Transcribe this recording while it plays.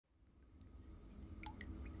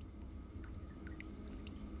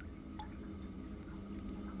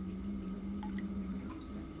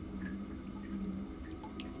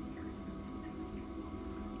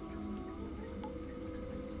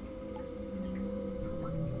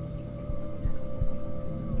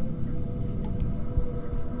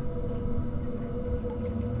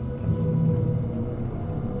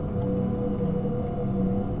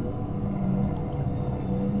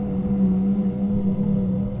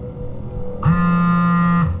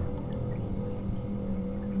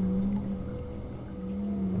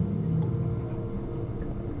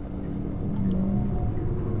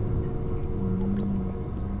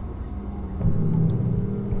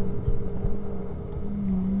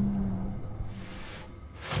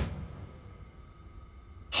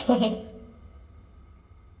Right.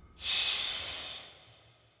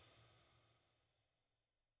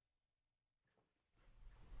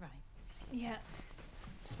 Yeah.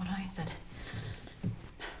 That's what I said.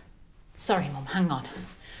 Sorry, Mum, hang on.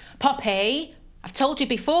 Poppy, I've told you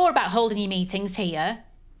before about holding your meetings here.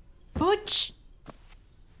 Budge.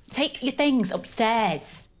 Take your things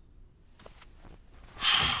upstairs.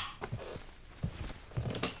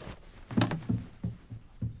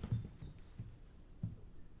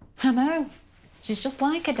 I know. She's just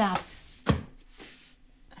like her dad.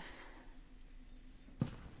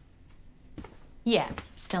 Yeah,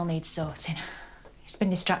 still needs sorting. He's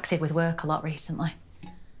been distracted with work a lot recently.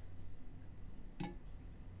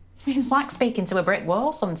 It's like speaking to a brick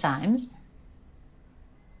wall sometimes.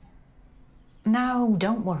 No,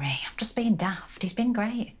 don't worry. I'm just being daft. He's been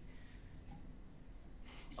great.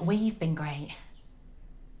 We've been great.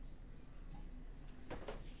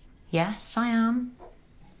 Yes, I am.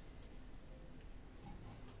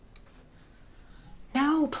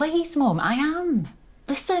 No, please, Mum, I am.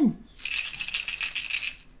 Listen.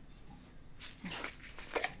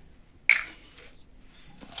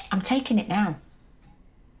 I'm taking it now.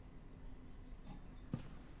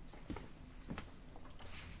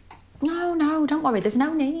 No, don't worry, there's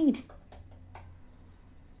no need.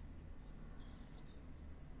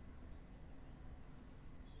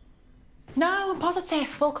 No, I'm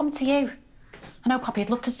positive. We'll come to you. I know Poppy'd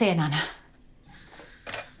love to see her, Nana.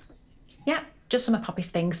 Yeah, just some of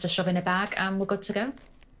Poppy's things to shove in a bag and we're good to go.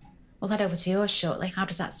 We'll head over to yours shortly. How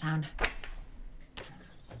does that sound?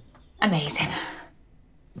 Amazing.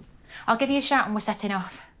 I'll give you a shout when we're setting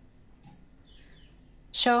off.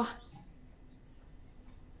 Sure?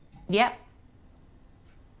 Yep.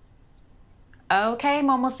 Okay,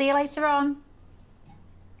 Mum, we'll see you later on.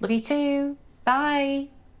 Love you too. Bye.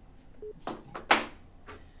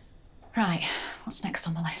 Right, what's next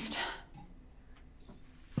on the list?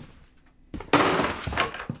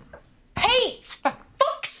 Pete, for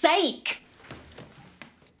fuck's sake!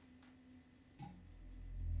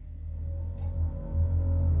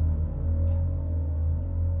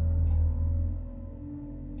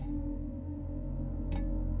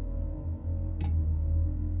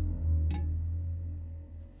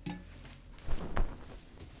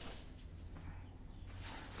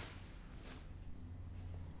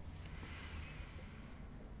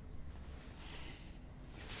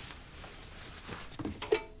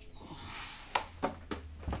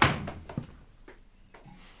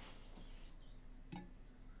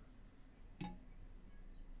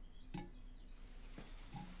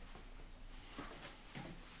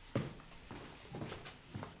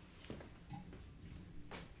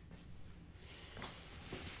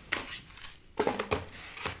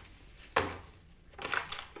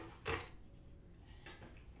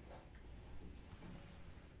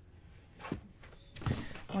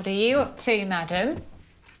 What are you up to, madam?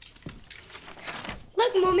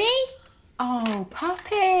 Look, Mummy. Oh,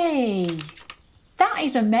 Poppy. That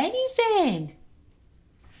is amazing.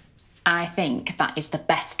 I think that is the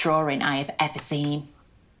best drawing I have ever seen.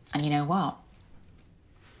 And you know what?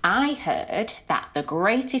 I heard that the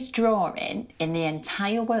greatest drawing in the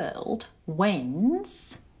entire world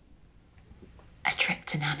wins a trip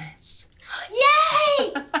to Nana's.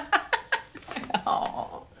 Yay!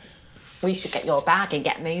 Oh. We should get your bag and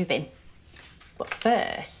get moving. But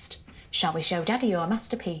first, shall we show Daddy your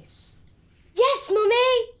masterpiece? Yes,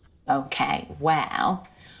 Mummy. OK, well,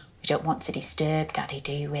 we don't want to disturb Daddy,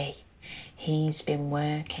 do we? He's been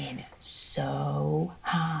working so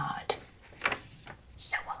hard.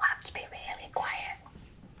 So we'll have to be really quiet.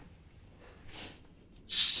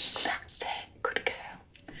 That's it, good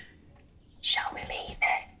girl. Shall we leave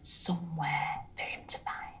it somewhere for him to find?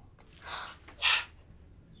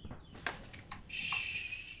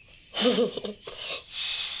 Oh.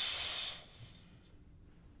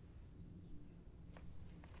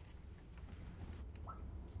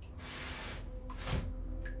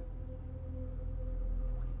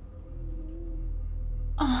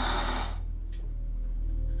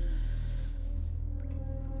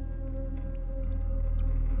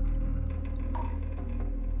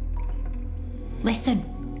 Listen,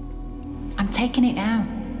 I'm taking it now.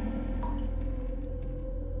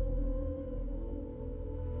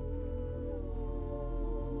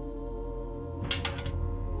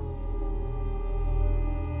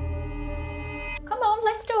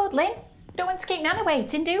 Lynn, don't want to keep Nana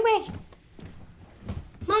waiting, do we?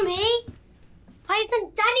 Mummy, why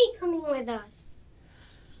isn't Daddy coming with us?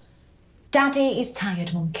 Daddy is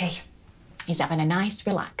tired, monkey. He's having a nice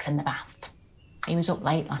relax in the bath. He was up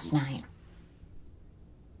late last night.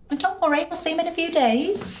 And don't worry, we'll see him in a few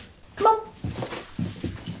days. Come on.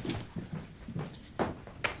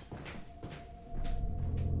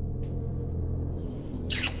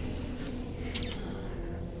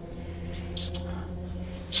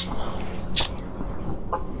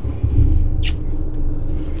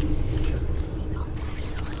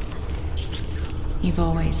 You've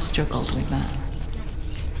always struggled with that.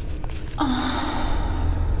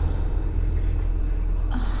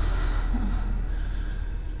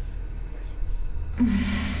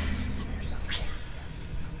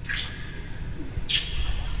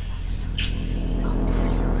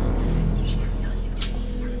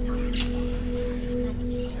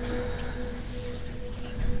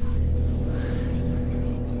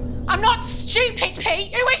 I'm not stupid,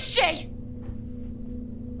 Pete! Who is she?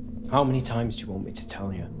 How many times do you want me to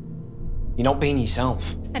tell you? You're not being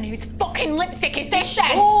yourself. And whose fucking lipstick is this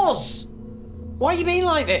then? Yours! Why are you being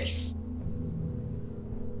like this?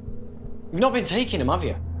 You've not been taking them, have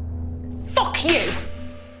you? Fuck you!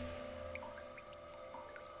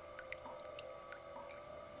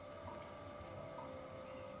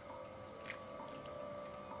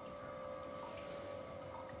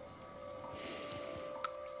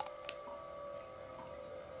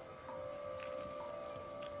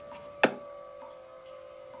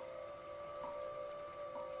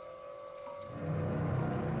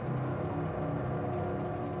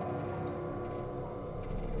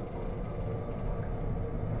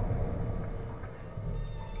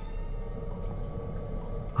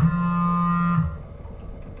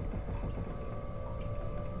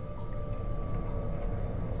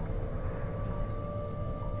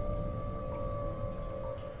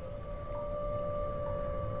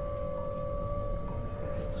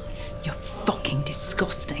 You're fucking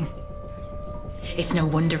disgusting. It's no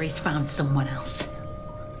wonder he's found someone else.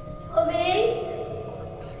 Mummy?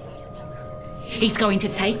 He's going to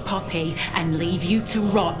take Poppy and leave you to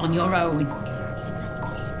rot on your own.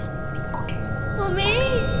 Mummy?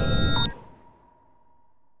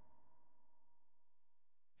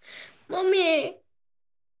 Mummy?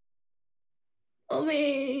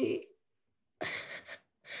 Mummy?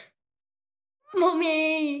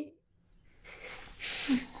 Mummy?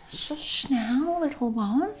 Shush now, little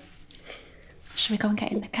one. Shall we go and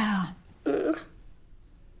get in the car? Come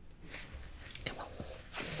on.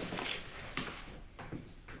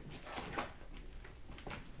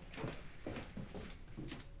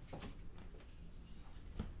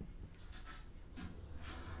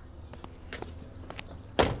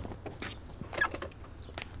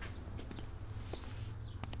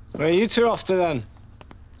 Where are you two off to then?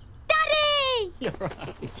 Daddy! You're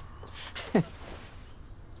right.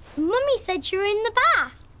 Mummy said you were in the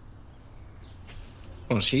bath.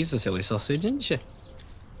 Well, she's the silly sausage, isn't she?